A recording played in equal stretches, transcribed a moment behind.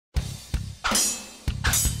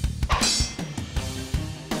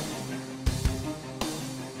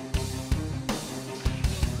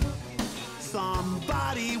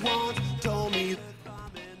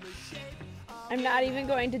I'm not even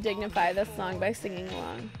going to dignify this song by singing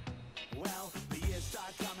along.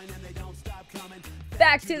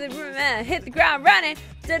 Back to the room, hit the ground running.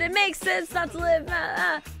 Did it make sense not to live?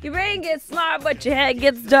 Your brain gets smart, but your head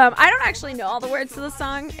gets dumb. I don't actually know all the words to the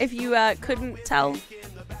song, if you couldn't tell.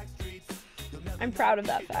 I'm proud of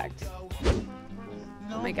that fact.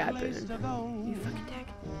 Oh my god, Boone. You fucking dick.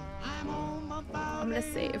 I'm gonna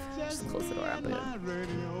save. Just close the door on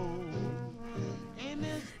Boone.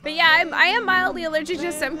 But yeah, I am mildly allergic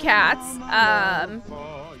to some cats. God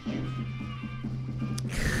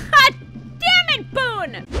damn it,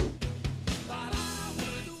 Boone!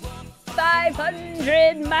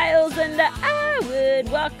 500 miles and I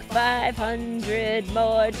would walk 500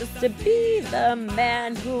 more just to be the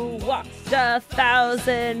man who walked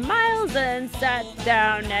 1,000 miles and sat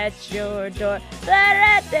down at your door.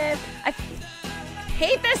 I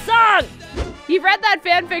hate this song! You've read that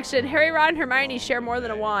fanfiction. Harry, Ron, and Hermione share more than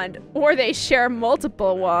a wand. Or they share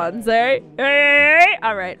multiple wands, eh? Hey!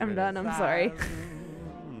 Alright, I'm done. I'm sorry.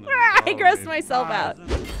 I grossed myself out.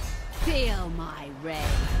 Feel my rage.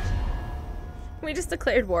 We just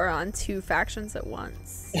declared war on 2 factions at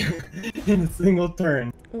once. In a single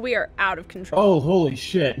turn. We are out of control. Oh, holy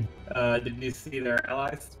shit. Did you see their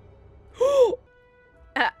allies?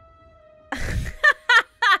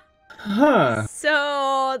 Huh.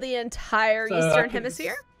 So, the entire Eastern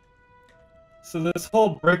Hemisphere? So this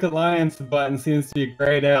whole Brick Alliance button seems to be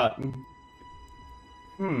grayed out.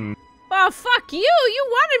 Well, fuck you! You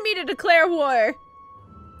wanted me to declare war!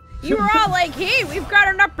 You were all like, hey, we've got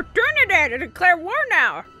an opportunity to declare war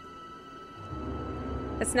now!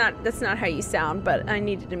 That's not how you sound, but I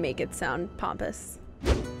needed to make it sound pompous.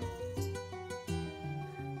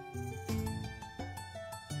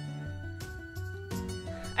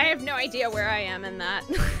 I have no idea where I am in that.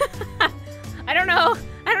 I don't know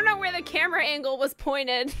where the camera angle was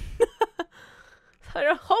pointed.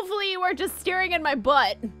 Hopefully you were just staring at my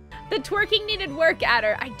butt. The twerking needed work,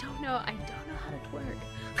 Adder. I don't know how to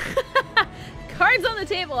twerk. Cards on the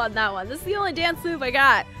table on that one. This is the only dance move I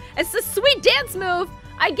got. It's a sweet dance move.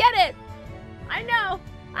 I get it. I know,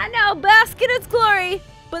 bask in its glory.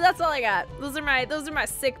 But that's all I got. Those are my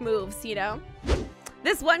sick moves, you know?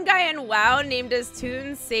 This one guy in WoW named his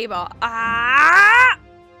tune Sable. Ah!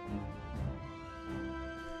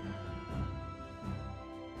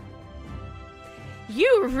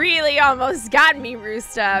 You really almost got me,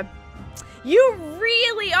 Roosta. You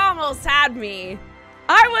really almost had me.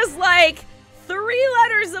 I was like 3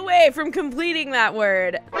 letters away from completing that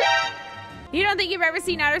word. You don't think you've ever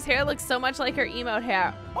seen Adder's hair look so much like her emote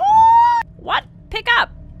hair? Oh! What? Pick up.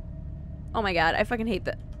 Oh my god, I fucking hate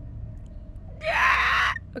that.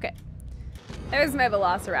 Okay. There's my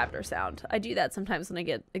Velociraptor sound. I do that sometimes when I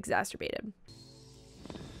get exacerbated.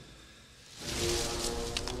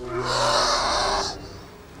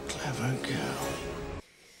 Clever girl.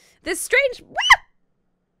 This strange...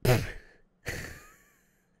 Did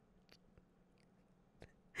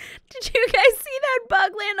you guys see that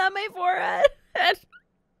bug land on my forehead? Is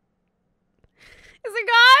it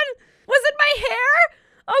gone? Was it my hair?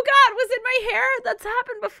 Oh god, was it my hair? That's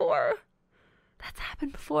happened before. That's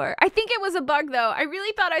happened before. I think it was a bug though. I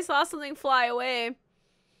really thought I saw something fly away.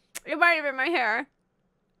 It might have been my hair.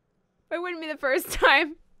 It wouldn't be the first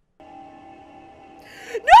time. No,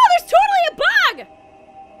 there's totally a bug!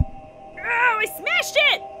 Oh, I smashed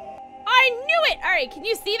it! I knew it! Alright, can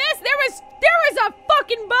you see this? There was a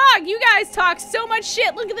fucking bug! You guys talk so much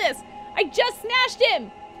shit. Look at this. I just smashed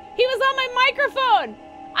him. He was on my microphone.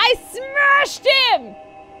 I smashed him!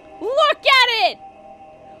 Look at it!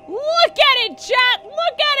 Look at it, chat!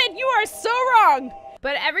 Look at it! You are so wrong!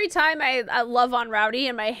 But every time I love on Rowdy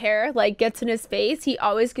and my hair like gets in his face, he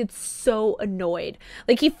always gets so annoyed.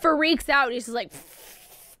 Like he freaks out. He's just like,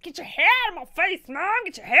 get your hair out of my face, man!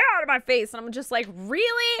 Get your hair out of my face! And I'm just like,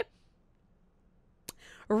 really?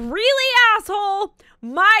 Really, asshole?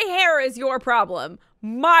 My hair is your problem.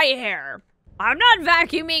 My hair. I'm not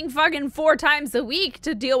vacuuming fucking 4 times a week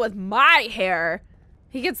to deal with my hair.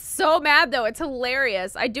 He gets so mad though, it's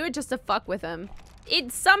hilarious. I do it just to fuck with him.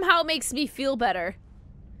 It somehow makes me feel better.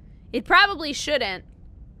 It probably shouldn't,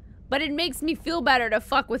 but it makes me feel better to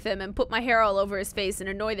fuck with him and put my hair all over his face and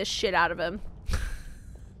annoy the shit out of him.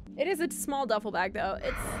 It is a small duffel bag though.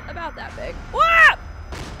 It's about that big. Whoa!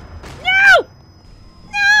 No!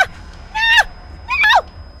 No! No! No!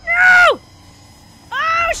 No!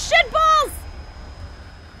 Oh, shit balls!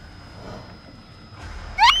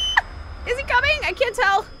 Is he coming? I can't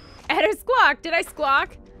tell. Adder squawk. Did I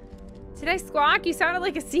squawk? Did I squawk? You sounded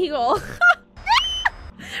like a seagull.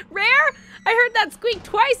 Rare? I heard that squeak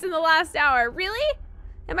twice in the last hour. Really?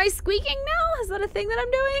 Am I squeaking now? Is that a thing that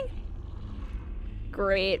I'm doing?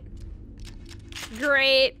 Great.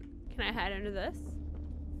 Great. Can I hide under this?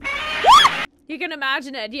 You can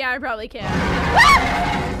imagine it. Yeah, I probably can.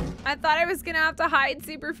 I thought I was gonna have to hide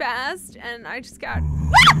super fast, and I just got...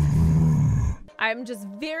 I'm just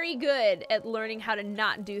very good at learning how to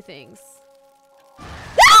not do things.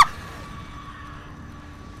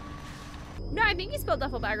 No, I think you spelled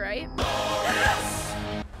duffel bag right.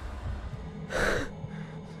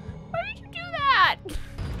 Why did you do that?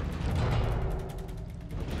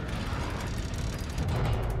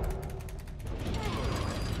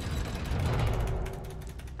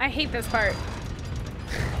 I hate this part.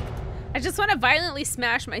 I just want to violently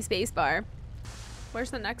smash my space bar.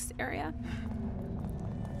 Where's the next area?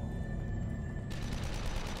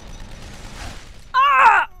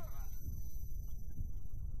 Ah!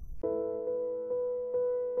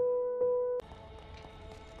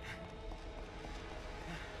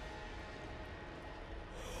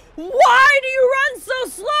 Why do you run so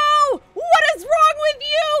slow? What is wrong with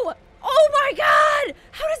you? Oh my god!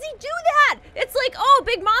 How does he do that? It's like, oh,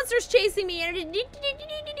 big monster's chasing me, and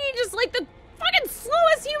just like the fucking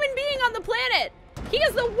slowest human being on the planet. He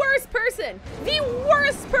is the worst person. The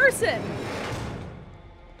worst person.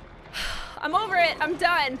 I'm over it. I'm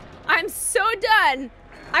done. I'm so done.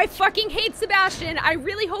 I fucking hate Sebastian. I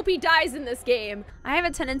really hope he dies in this game. I have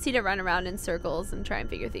a tendency to run around in circles and try and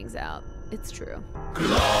figure things out. It's true.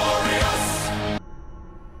 Glorious.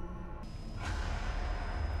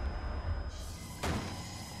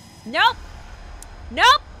 Nope.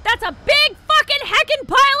 Nope. That's a big fucking heckin'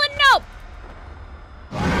 pile of nope.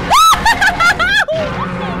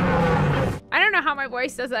 I don't know how my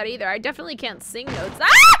voice does that either. I definitely can't sing notes. Ah!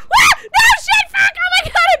 Ah! No shit, fuck! Oh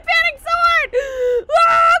my god, I panicked so hard!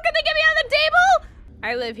 Oh, can they get me on the table?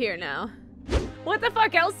 I live here now. What the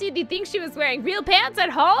fuck else did you think she was wearing? Real pants at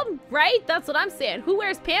home? Right? That's what I'm saying. Who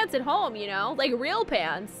wears pants at home, you know? Like real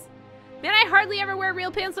pants. Man, I hardly ever wear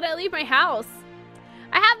real pants when I leave my house.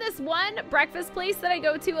 I have this one breakfast place that I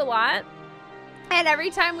go to a lot. And every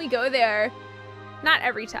time we go there, not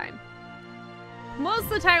every time, most of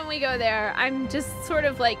the time we go there, I'm just sort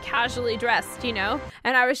of like casually dressed, you know?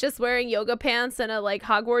 And I was just wearing yoga pants and a like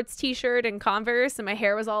Hogwarts t-shirt and Converse, and my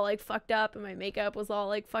hair was all like fucked up and my makeup was all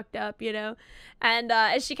like fucked up, you know? And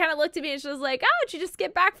she kind of looked at me and she was like, oh, did you just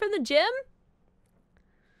get back from the gym?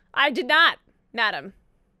 I did not, madam.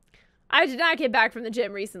 I did not get back from the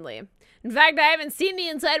gym recently. In fact, I haven't seen the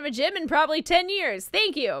inside of a gym in probably 10 years.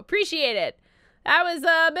 Thank you. Appreciate it. That was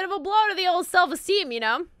a bit of a blow to the old self-esteem, you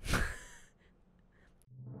know?